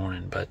thing in the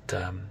morning. But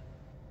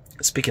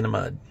speaking of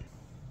mud,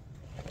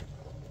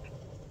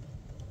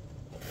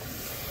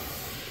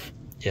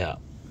 yeah,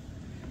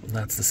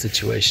 that's the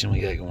situation we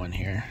got going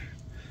here.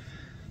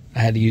 I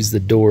had to use the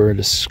door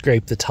to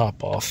scrape the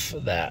top off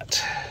of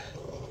that.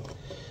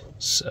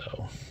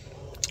 So,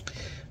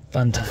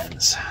 fun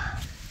times.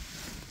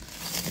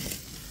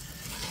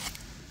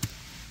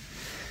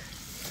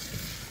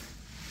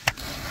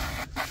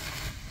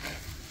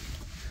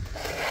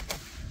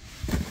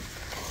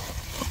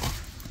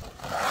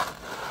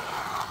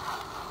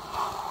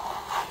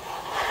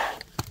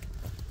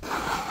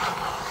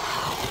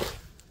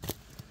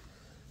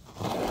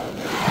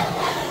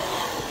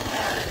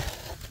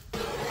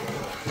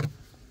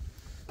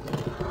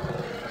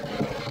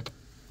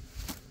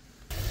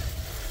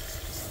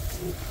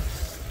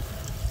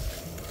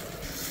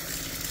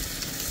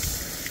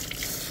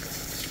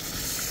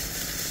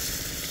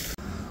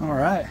 All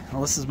right,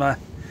 well, this is my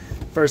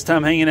first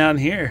time hanging out in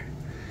here.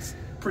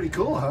 Pretty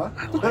cool, huh?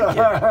 I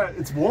like it.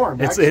 It's warm.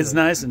 It's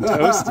nice and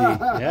toasty.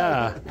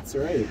 Yeah, That's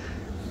right.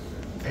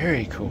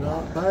 very cool.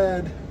 Not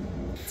bad.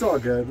 It's all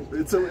good.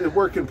 It's a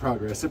work in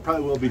progress. It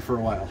probably will be for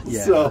a while.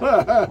 Yeah, So.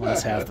 well,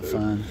 that's half the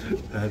fun.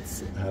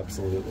 That's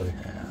absolutely.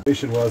 The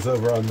station was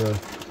over on the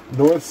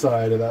north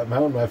side of that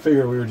mountain. I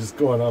figured we were just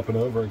going up and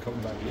over and coming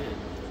back here.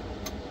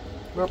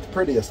 Not the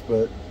prettiest,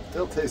 but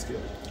it'll taste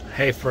good.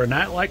 Hey, for a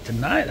night like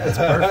tonight, that's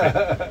perfect.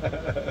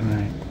 All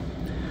right,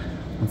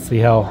 let's see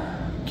how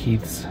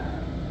Keith's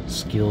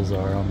skills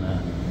are on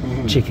the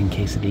chicken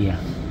quesadilla.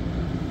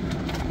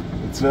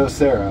 It's no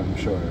Sarah, I'm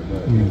sure,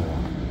 but you know.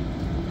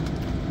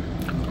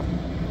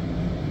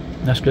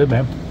 That's good,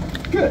 man.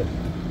 Good.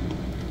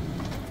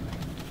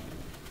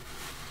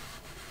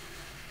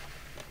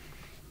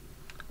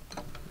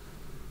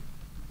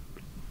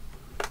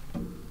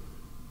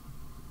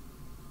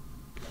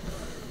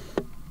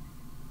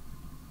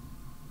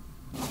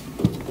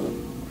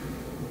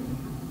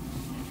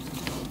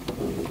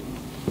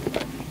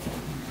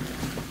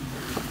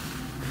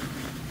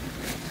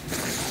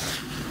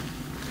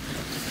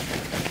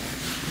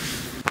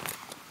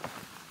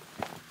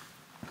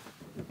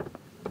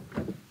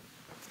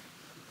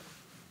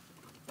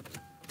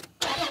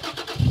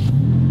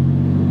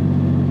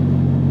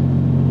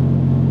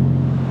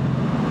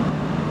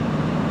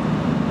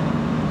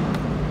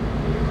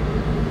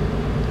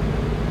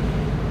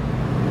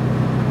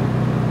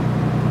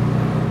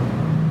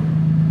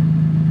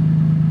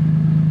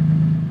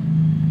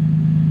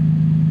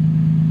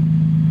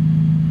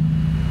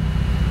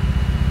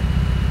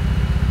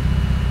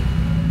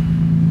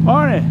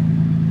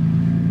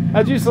 Morning.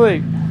 How'd you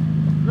sleep?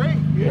 Great,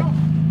 you?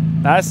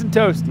 Nice and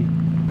toasty.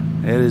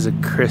 It is a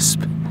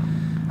crisp,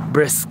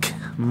 brisk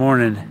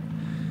morning,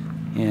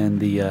 and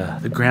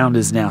the ground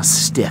is now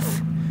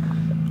stiff,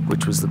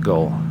 which was the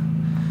goal.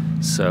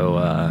 So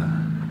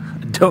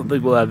I don't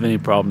think we'll have any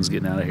problems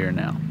getting out of here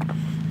now.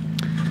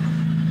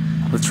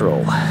 Let's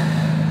roll.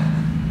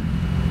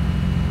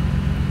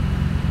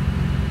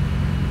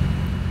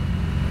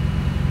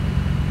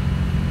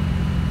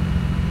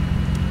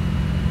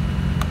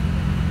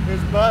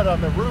 There's mud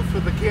on the roof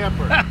of the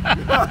camper.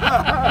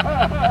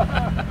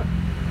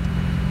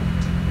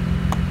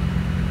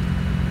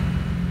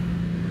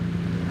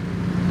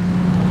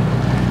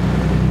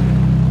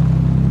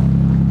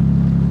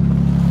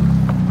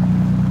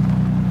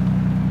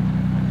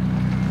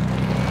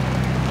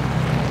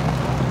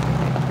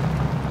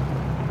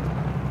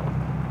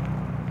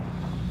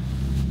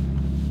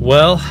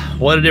 Well,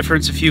 what a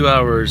difference a few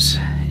hours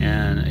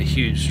and a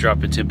huge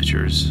drop in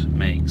temperatures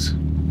makes.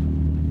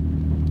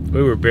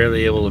 We were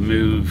barely able to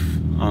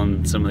move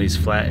on some of these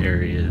flat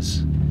areas,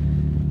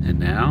 and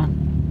now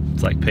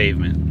it's like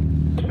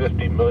pavement.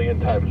 50 million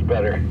times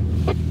better.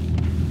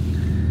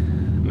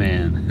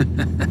 Man,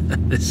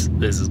 this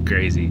is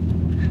crazy.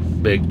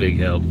 big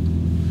help.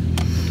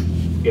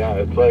 Yeah,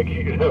 it's like,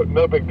 you know,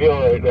 no big deal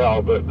right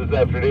now, but this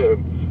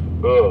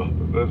afternoon,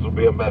 this will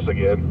be a mess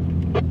again.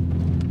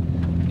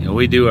 You know,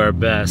 we do our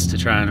best to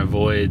try and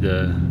avoid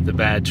the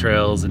bad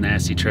trails, the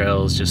nasty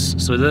trails,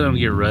 just so they don't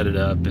get rutted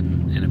up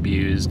and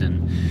abused.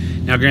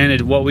 And now,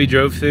 granted, what we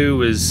drove through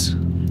was,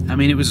 I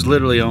mean, it was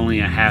literally only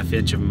a ½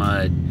 inch of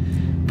mud,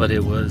 but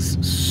it was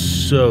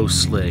so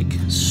slick,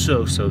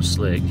 so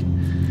slick.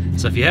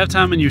 So if you have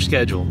time in your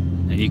schedule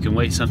and you can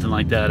wait something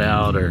like that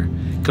out, or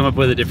come up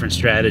with a different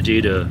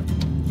strategy to,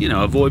 you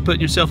know, avoid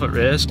putting yourself at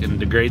risk and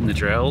degrading the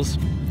trails,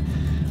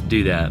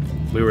 do that.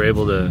 We were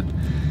able to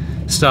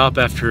stop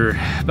after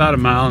about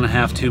 1.5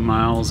 miles, 2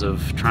 miles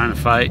of trying to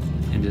fight,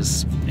 and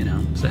just, you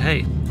know, say,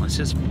 hey, let's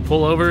just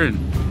pull over and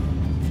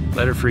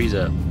let her freeze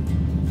up.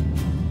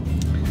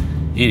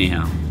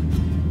 Anyhow,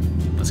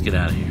 let's get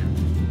out of here.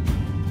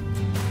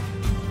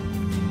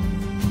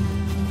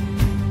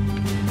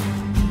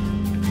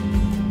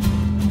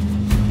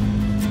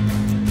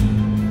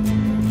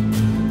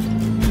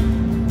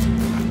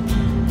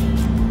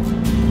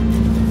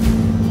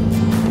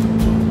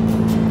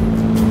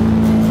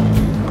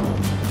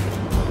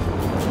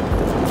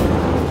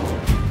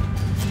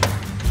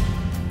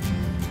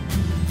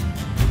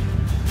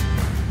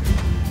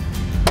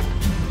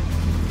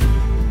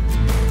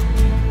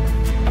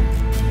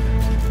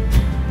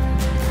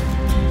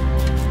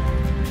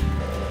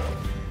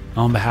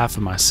 On behalf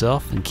of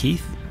myself and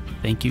Keith,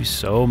 thank you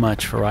so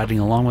much for riding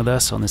along with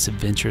us on this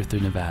adventure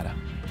through Nevada.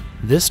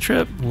 This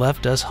trip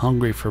left us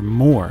hungry for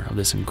more of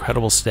this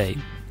incredible state,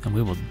 and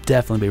we will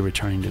definitely be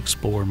returning to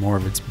explore more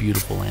of its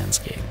beautiful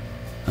landscape.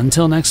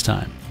 Until next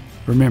time,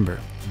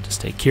 remember to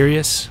stay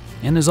curious,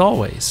 and as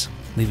always,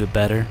 leave it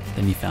better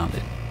than you found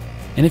it.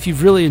 And if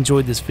you've really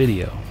enjoyed this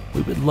video,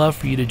 we would love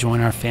for you to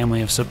join our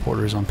family of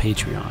supporters on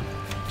Patreon.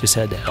 Just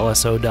head to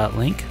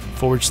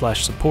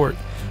lso.link/support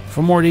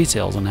for more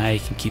details on how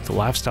you can keep the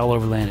Lifestyle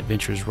Overland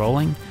adventures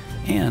rolling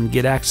and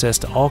get access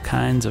to all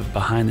kinds of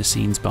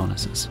behind-the-scenes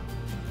bonuses.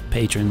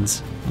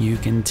 Patrons, you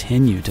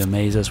continue to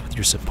amaze us with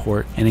your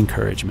support and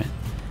encouragement.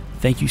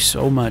 Thank you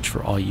so much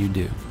for all you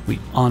do. We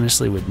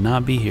honestly would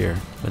not be here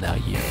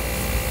without you.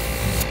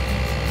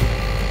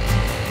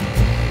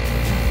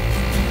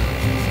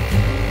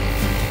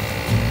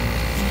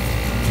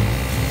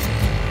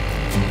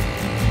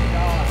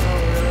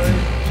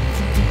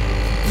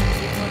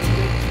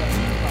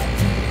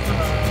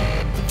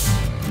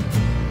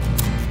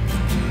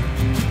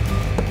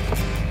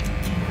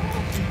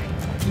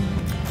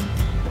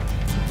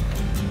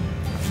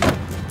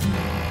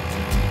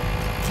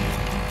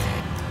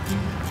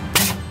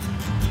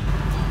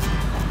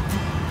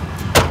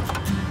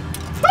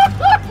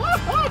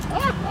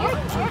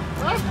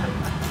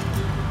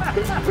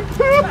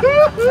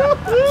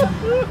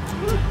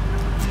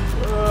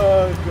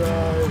 Oh,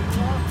 God.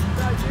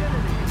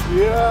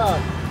 Yeah.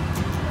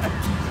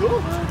 Cool.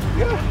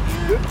 Yeah.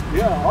 Good.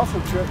 Yeah,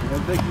 awesome trip,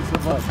 man. Thank you so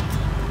much.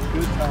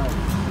 Good time.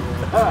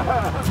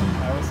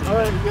 All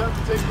right, you have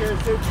to take care.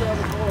 Safe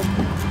travel home.